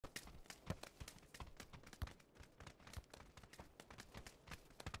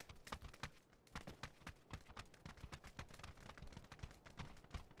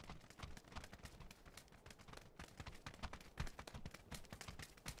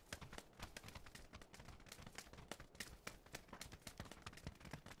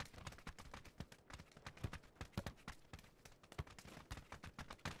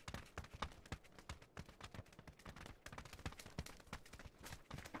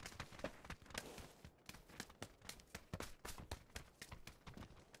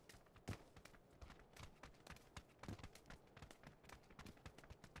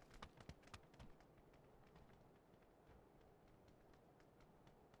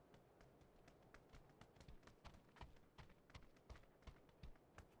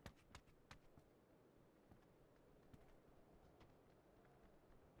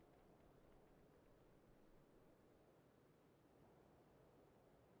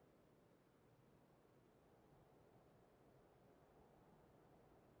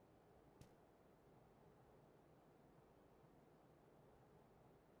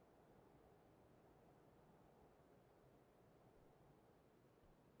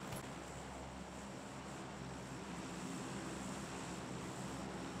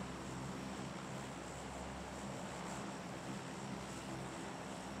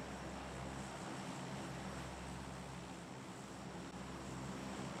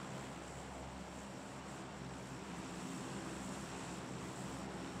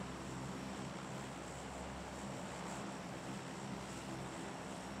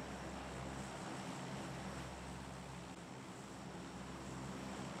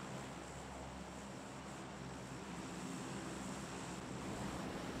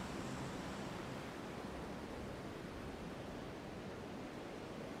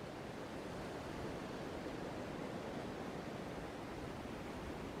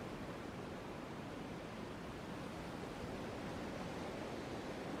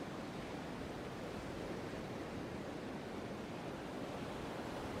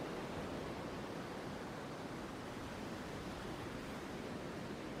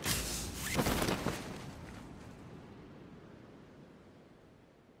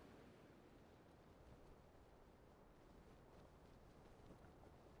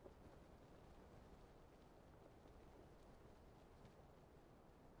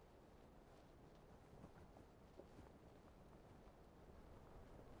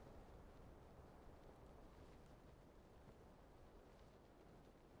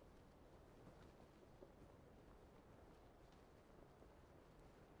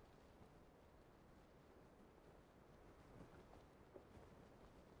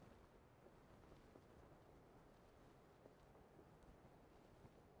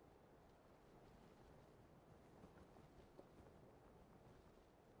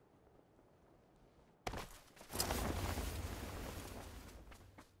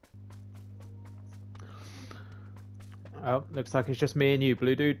Oh, looks like it's just me and you,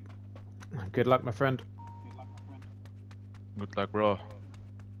 blue dude. Good luck, my friend. Good luck, bro.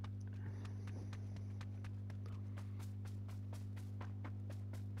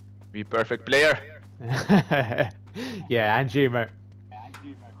 Be perfect player. Yeah, and you, mate.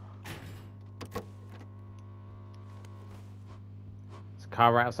 There's a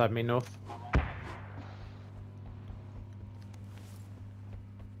car right outside me, north.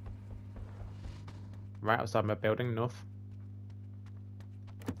 Right outside my building, north.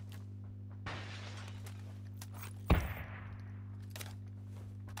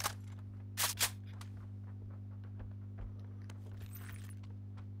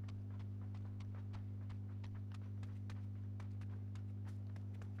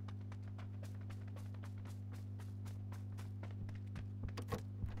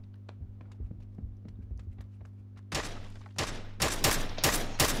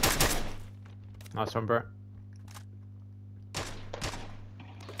 Nice one, bro.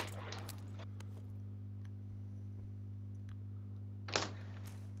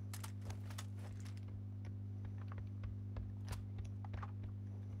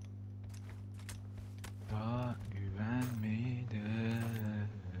 Da güvenmeydi.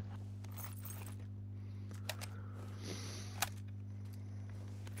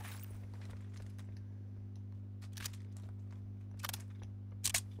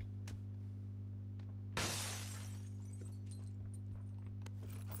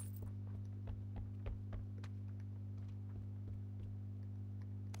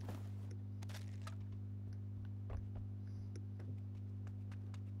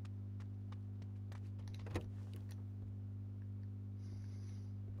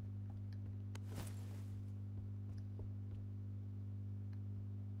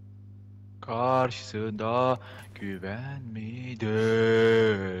 Karşısında güvenmeydi.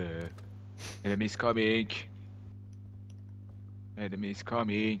 Enemy is coming. Enemy is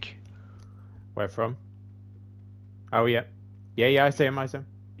coming. Where from? Oh, yeah. Yeah, I see him, I see him.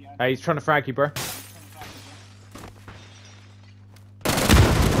 He's trying to frag you, bro.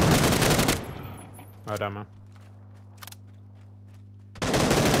 Oh, damn, man.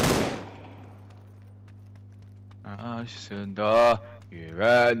 Karşısında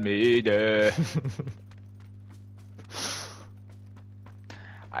güvenmeydi.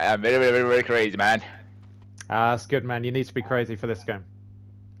 I am very crazy, man. That's good, man. You need to be crazy for this game.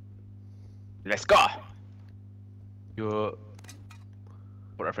 Let's go. You're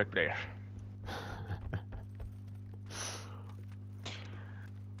perfect player.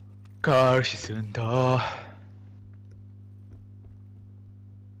 Karşısında.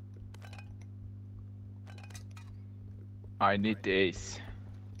 I need this.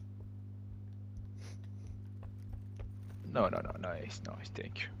 No, nice,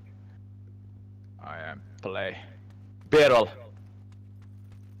 thank you. I am play. Barrel.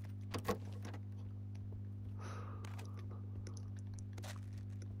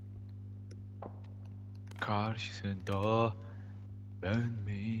 Karşısında ben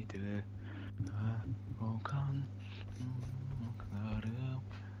miydi? Okan.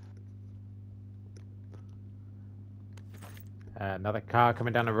 Another car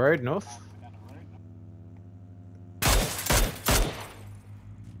coming down the road, north.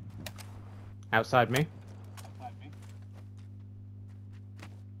 Outside me.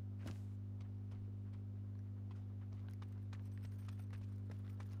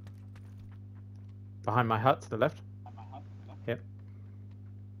 Behind my hut to the left. Yep.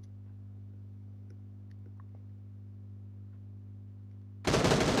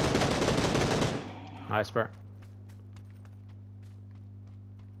 Nice, bro.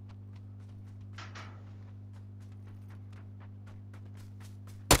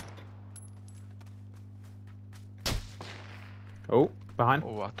 Oh, behind.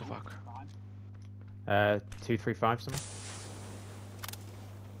 Oh, what the fuck? 235 something.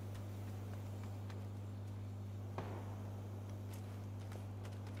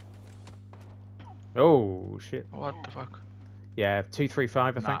 Oh shit. What the fuck? Yeah,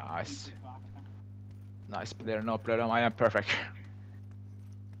 235 I think. Nice. Nice player, no problem. I am perfect.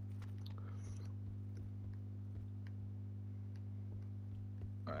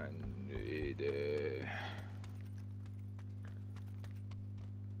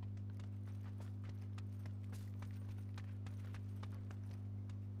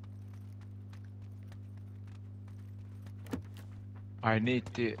 I need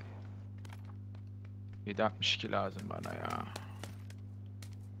the 762 lazım bana ya.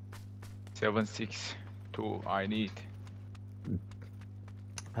 762 I need.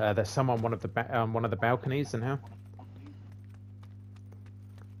 There's some on one of the balconies in here.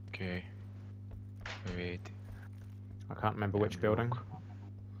 Okay. Wait. I can't remember which building. Look.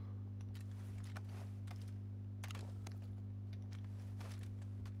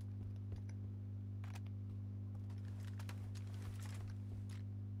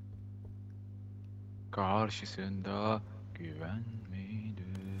 Karşısında güvenmeydi.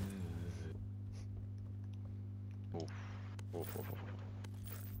 Of. Of of of.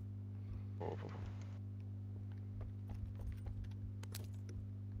 Of of.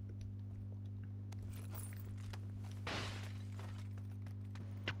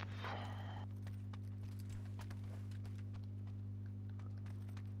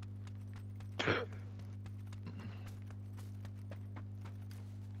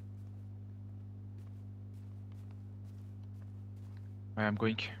 I am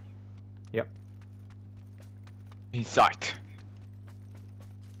going Yep. inside.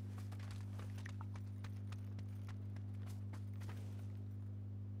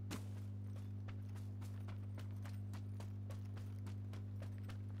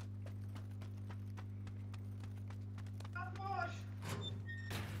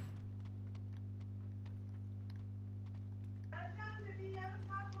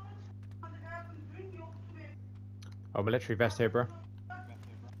 Oh, military vest here, bro.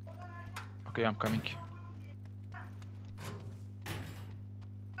 Okay, I'm coming.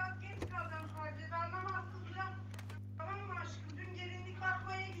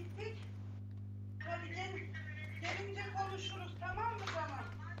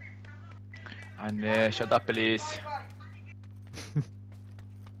 Anne, shut up please.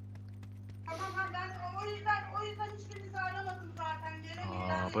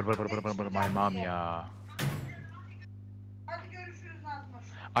 My mom ya.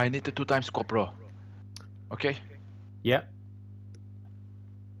 I need the 2 times scope, bro. Okay? Yep.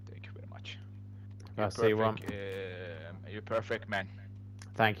 Thank you very much. I see one. You're perfect, man.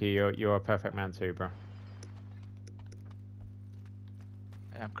 Thank you. You're a perfect man too, bro.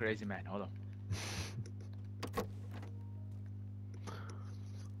 I'm crazy, man. Hold on.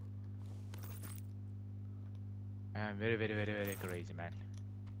 I'm very, very, very, very crazy, man.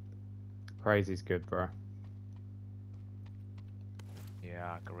 Crazy's good, bro.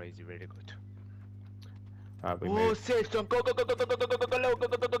 Yeah, crazy, very good. Alright, we Oh, move. safe zone! Go, go, go, go, go, go, go, go, go, go,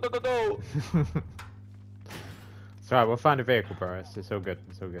 go, go, go, go, go! It's alright, we'll find a vehicle, bro. It's all good.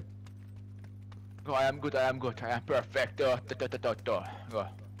 It's all good. Go, I am good, I am good, I am perfect. Go.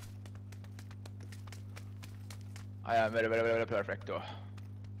 I am very, very, very perfect.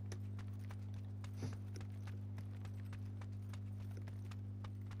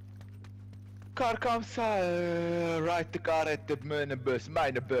 Car comes, right the car at the minibus,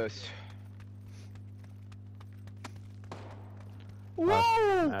 minibus.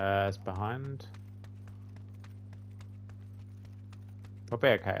 Whoa! It's behind. We'll be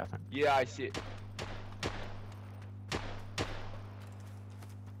okay, I think. Yeah, I see it.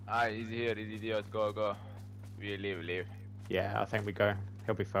 Ah, he's here, he's idiot, go, go. We leave. Yeah, I think we go.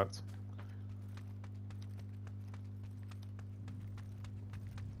 He'll be fucked.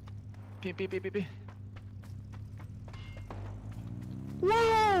 Pee.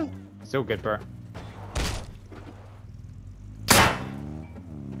 Whoa! Still good, bro.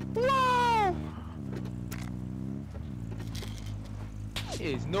 Whoa!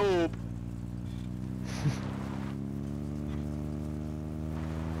 He's noob.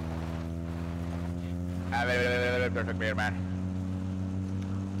 Perfect player, man.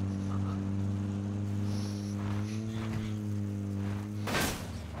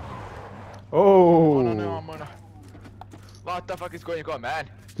 Oh! No. What the fuck is going on, man?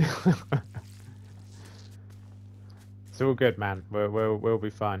 It's all good, man. We'll be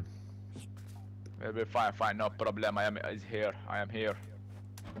fine. We'll be fine, no problem. I am here.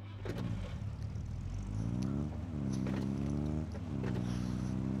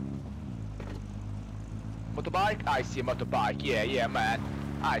 Motorbike? I see a motorbike. Yeah, man.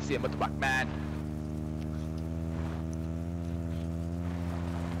 I see a motorbike, man.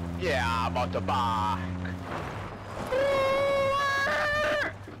 Yeah, motorbike.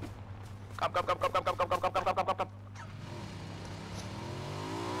 Come.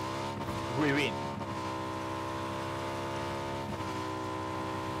 We win.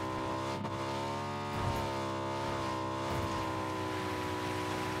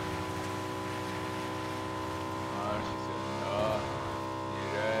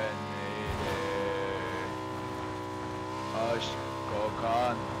 Aşk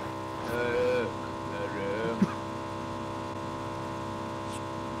kokan öklerim.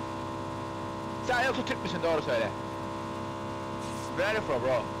 Sen yoksa Türk müsün? Doğru söyle. Where are you from,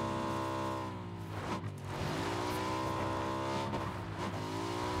 bro?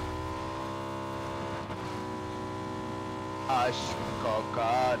 aşk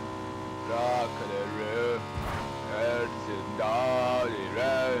kokar rakıları Ersinden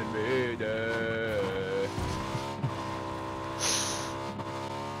direnmedi.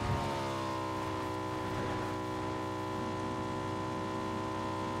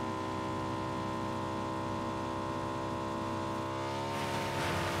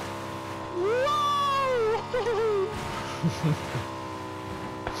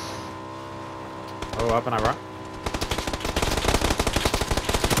 Oh, up and I rock.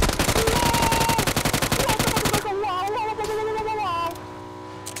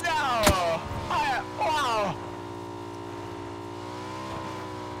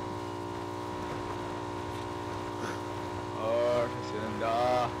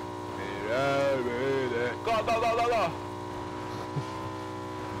 Go.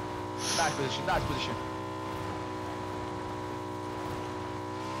 Nice position.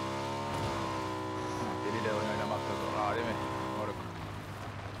 Deliyle oynamakta zor ha değil mi? Moruk.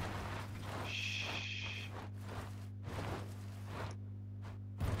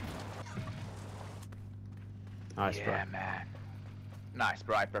 Nice, bro. Yeah, man. Nice,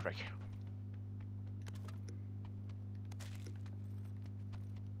 bro. Perfect.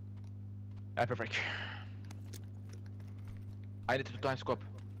 Perfect. I need to time scope.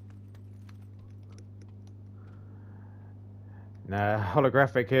 Nah,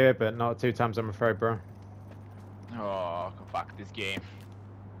 holographic here, but not 2 times, I'm afraid, bro. Oh, fuck this game.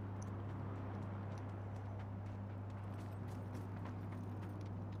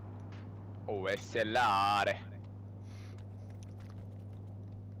 Oh, SLR.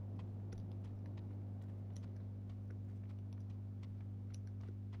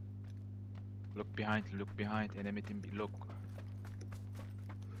 Look behind, enemy team, look.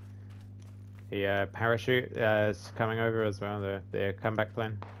 The parachute is coming over as well, the comeback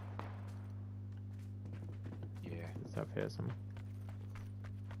plane. Yeah. It's up here somewhere.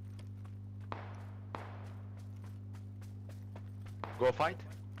 Go fight?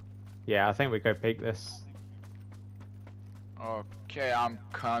 Yeah, I think we go peek this. Okay, I'm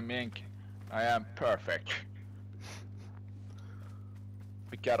coming. I am perfect.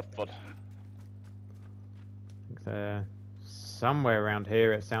 Be careful. I think somewhere around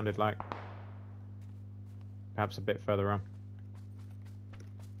here it sounded like. Perhaps a bit further on.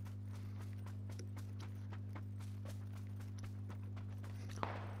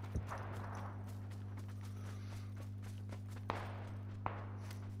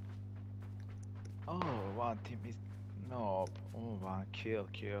 Oh, one team is no. Oh, one kill.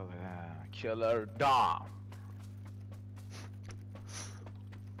 Killer down.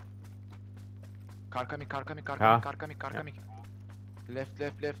 Car coming. Left.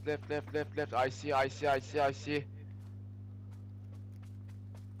 I see. Yeah,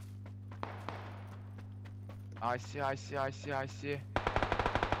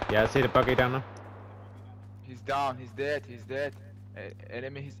 I see the buggy down there. He's down. He's dead.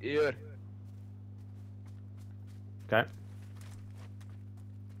 Enemy his ear. Okay.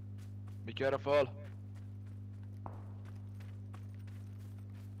 Be careful.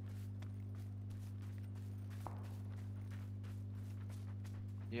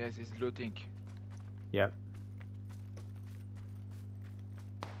 Yes, he's looting. Yep.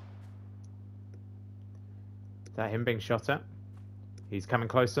 Is that him being shot at? He's coming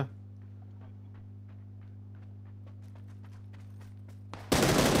closer.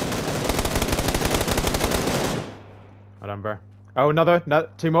 Well done, bro. Oh, no,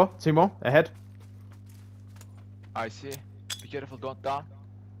 2 more ahead. I see. Be careful, don't down.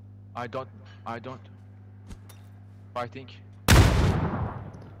 I don't. Fighting.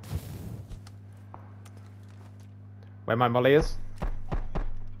 Where my molly is?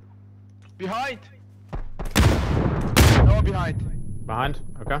 Behind! No, behind. Behind?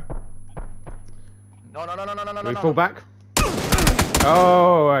 Okay. No. We fall back?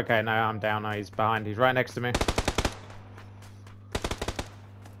 Oh, okay, no, I'm down. No, he's behind. He's right next to me.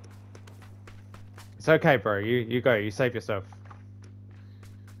 It's okay, bro. You go. You save yourself.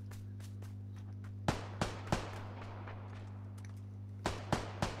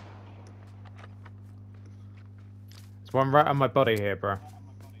 There's one right on my body here, bro.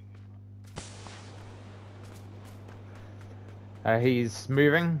 He's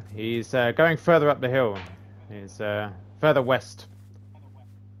moving. He's going further up the hill. He's further west.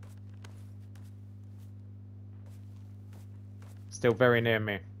 Still very near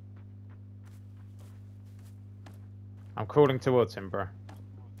me. I'm crawling towards him, bro.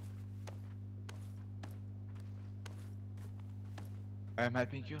 I am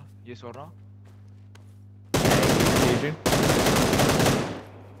helping you. Yes or no? Eugene?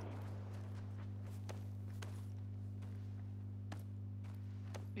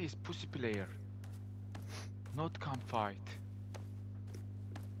 He's pussy player. Not come fight.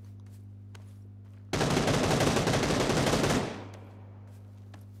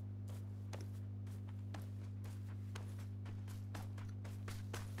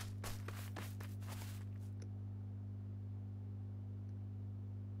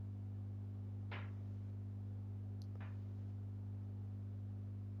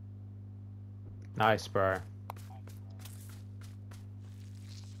 Nice, bro.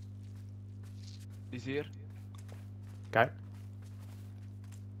 He's here. Okay.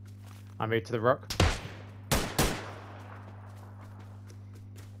 I move to the rock.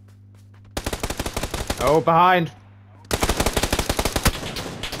 Oh, behind.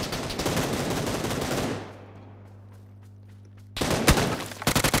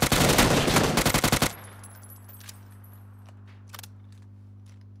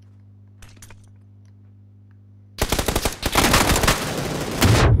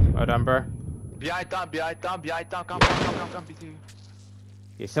 Well done, bro. Behind town, come.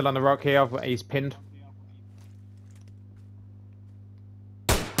 He's still on the rock here. He's pinned.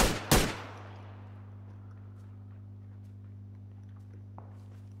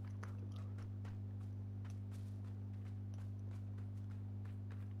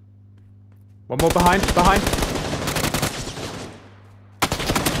 One more behind.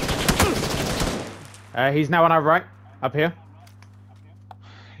 He's now on our right, up here.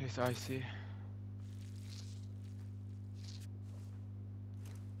 Yes, I see.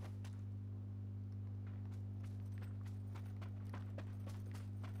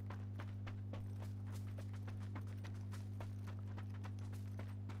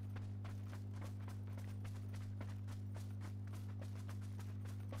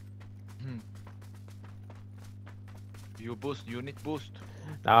 You boost, you need boost.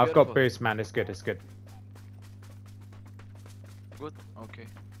 No, I've got Careful. boost, man. It's good. Good, okay.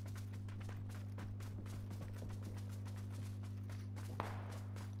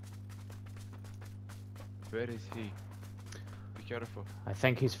 Where is he? Be careful. I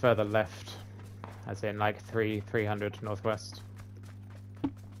think he's further left, as in like 300 northwest.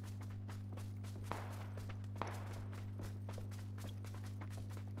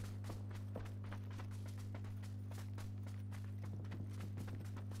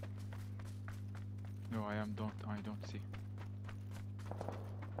 No, I don't see.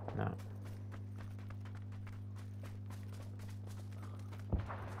 No.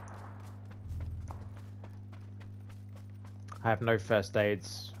 I have no first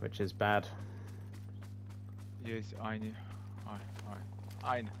aids, which is bad. Yes, aynı.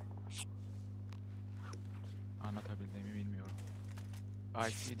 Aynı. Anlatabildiğimi bilmiyorum.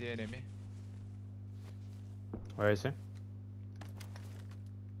 I see the enemy. Where is he?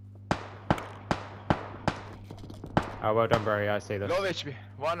 Oh, well done, bro. I see this. Low HP.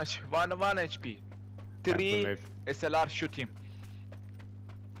 1 HP. Okay, 3 move. SLR shoot him.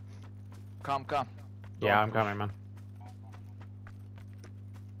 Come. Yeah, Don't I'm push. coming, man.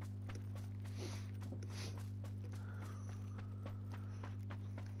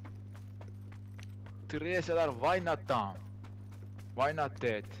 Three SLR, why not down? Why not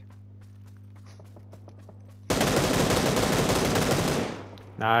dead?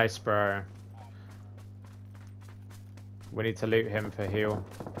 Nice, bro. We need to loot him for heal.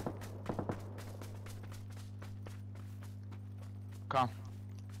 Come.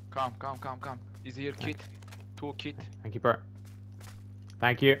 Is here kit? 2 kit. Thank you, bro.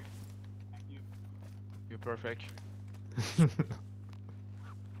 Thank you. You're perfect.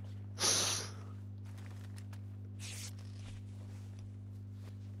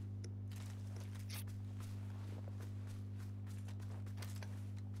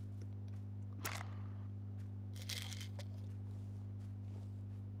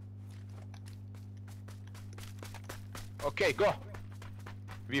 Okay, go.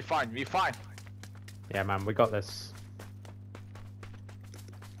 We fine. Yeah, man, we got this.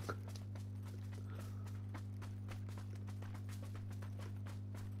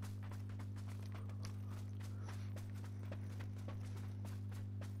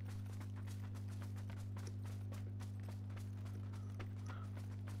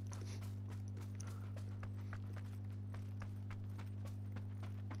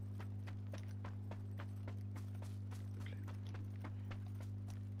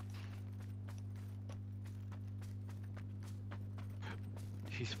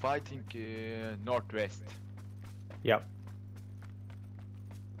 He's fighting northwest. Yep.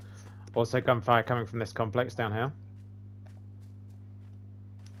 Also gunfire coming from this complex down here.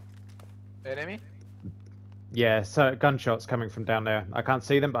 Enemy? Yeah, so gunshots coming from down there. I can't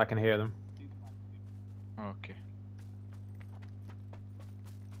see them, but I can hear them. Okay.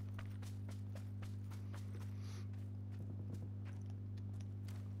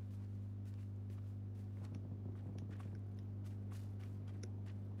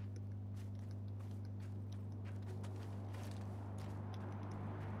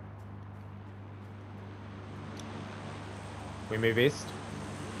 We move east.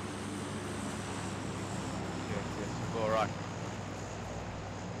 Yes, yes. Go right.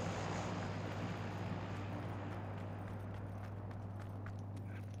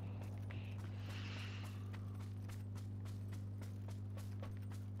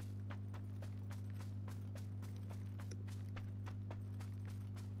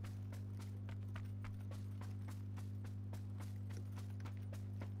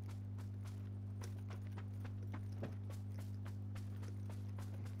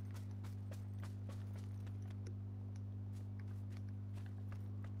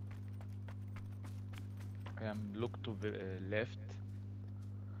 I am look to the left.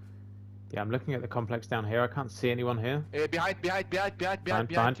 Yeah, I'm looking at the complex down here. I can't see anyone here. Behind. Behind.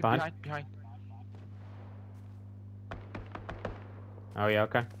 Oh yeah,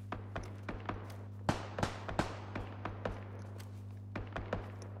 okay.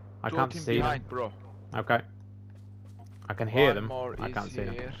 I Two can't team see behind, them. bro. Okay. I can hear One them. more I is can't see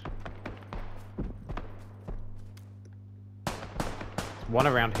them. here. One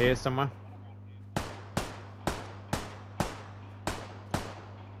around here somewhere.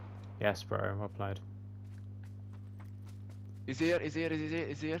 Yes, bro. Well played. Is here.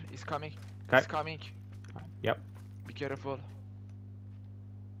 He's coming. Okay. He's coming. Yep. Be careful.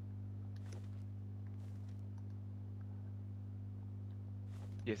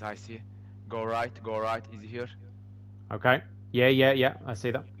 Yes, I see. Go right. Is he here? Okay. Yeah. I see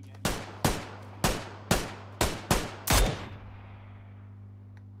that.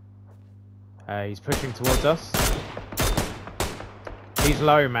 He's pushing towards us. He's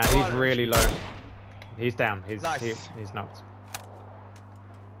low, man. He's really low. He's down. He's Nice. he's knocked.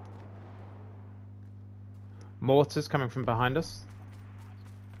 Mortars coming from behind us.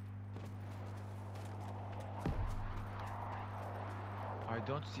 I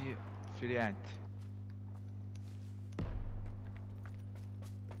don't see Filiant.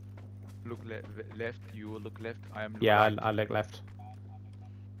 Look left. You look left. I am. Yeah, right. I look left.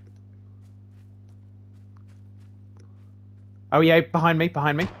 Oh yeah, behind me.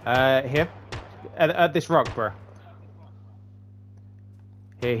 Here, at this rock, bro.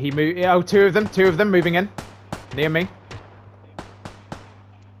 Here, he moved. Oh, two of them moving in, near me.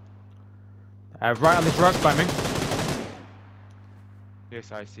 Right on this rock by me.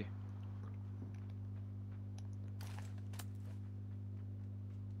 Yes, I see.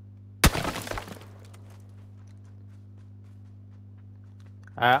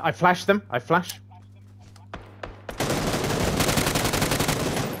 I flash them. I flash.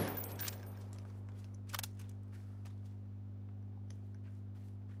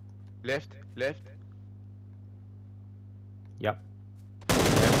 Left. Yep.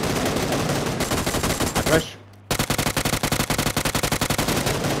 I push.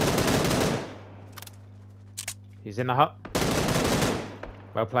 He's in the hut.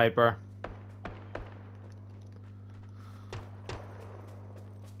 Well played, bro.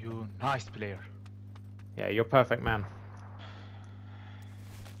 You nice player. Yeah, you're perfect, man.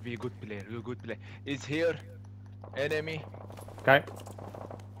 Be good player. You good player. Is here. Enemy Okay.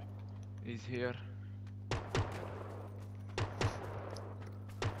 is here.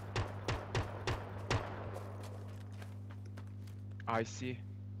 I see.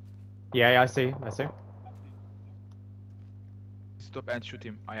 Yeah, I see. Stop and shoot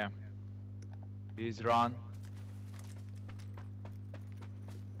him. I am. He's run.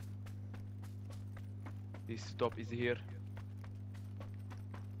 He's stop is here.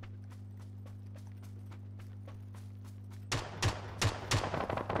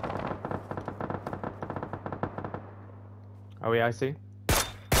 Oh yeah, I see.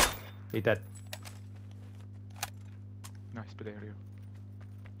 He dead. Nice player, you.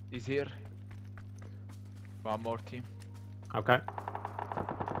 He's here. One more team. Okay.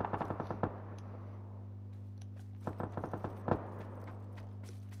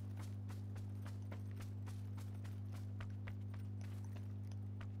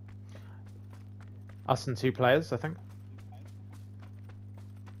 Us and two players, I think.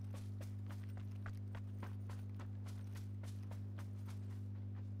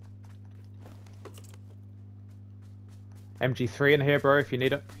 MG3 in here, bro, if you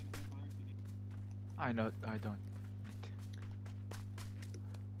need it. I know. I don't.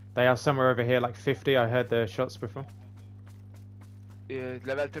 They are somewhere over here, like 50. I heard the shots before.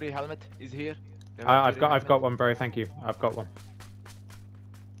 Level 3 helmet is here. I've got one, bro. Thank you. I've got one.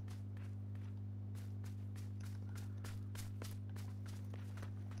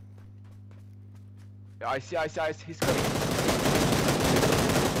 I see. He's coming.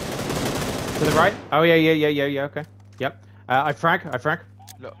 To the right. Oh yeah. Okay. Yep. I frag.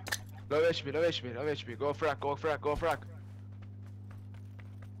 Low HP. Go frag.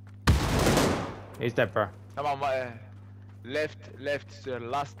 He's dead, bro. Tamam. Left, sir.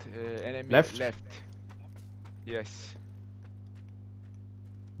 Last enemy. Left? Yes.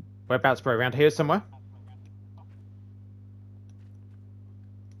 Whereabouts, bro? Around here somewhere?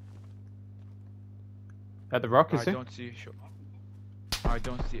 At the rock, is he? I don't see. I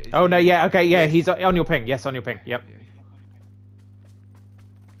don't see. Oh, no, yeah, okay, yeah, Yes. he's on your ping. Yes, on your ping. Yep.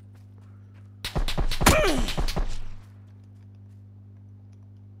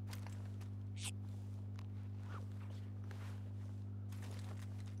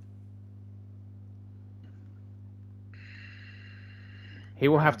 He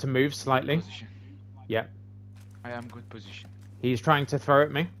will have to move slightly. Position. Yep. I am good position. He's trying to throw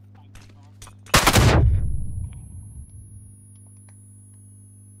at me.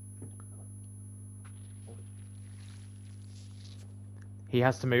 He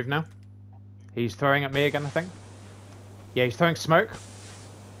has to move now. He's throwing at me again, I think. Yeah, he's throwing smoke.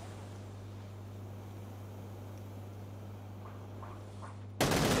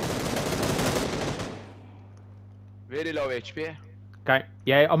 Very low HP. Okay.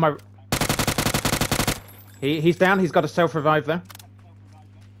 Yeah, on my... He's down. He's got a self-revive there.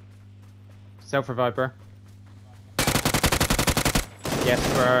 Self-revive, bro.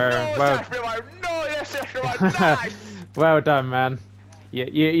 Yes, bro. No, Well, self-revive. No, yes, self-revive. Nice. well done, man.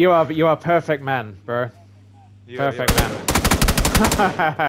 You are perfect man, bro. You Perfect man.